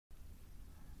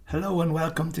Hello and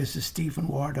welcome. This is Stephen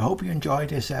Ward. I hope you enjoyed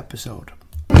this episode.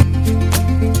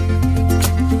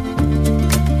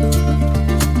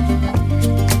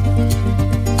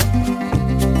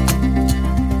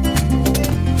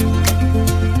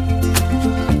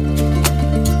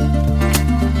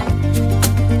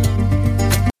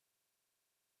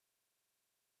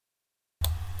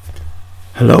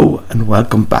 Hello and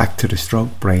welcome back to the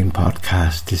Stroke Brain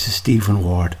Podcast. This is Stephen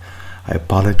Ward. I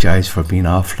apologise for being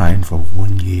offline for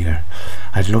 1 year.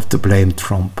 I'd love to blame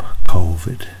Trump,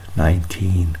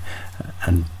 COVID-19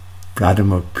 and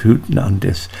Vladimir Putin on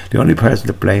this. The only person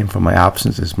to blame for my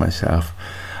absence is myself.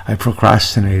 I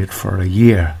procrastinated for a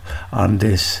year on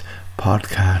this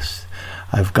podcast.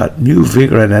 I've got new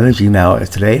vigour and energy now.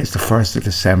 Today is the 1st of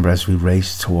December as we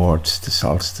race towards the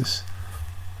solstice.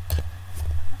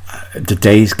 The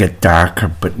days get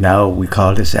darker, but now we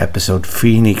call this episode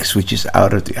Phoenix, which is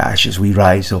out of the ashes we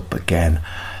rise up again.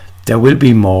 There will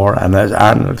be more, and as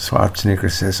Arnold Schwarzenegger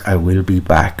says, I will be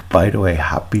back. By the way,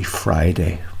 happy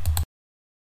Friday.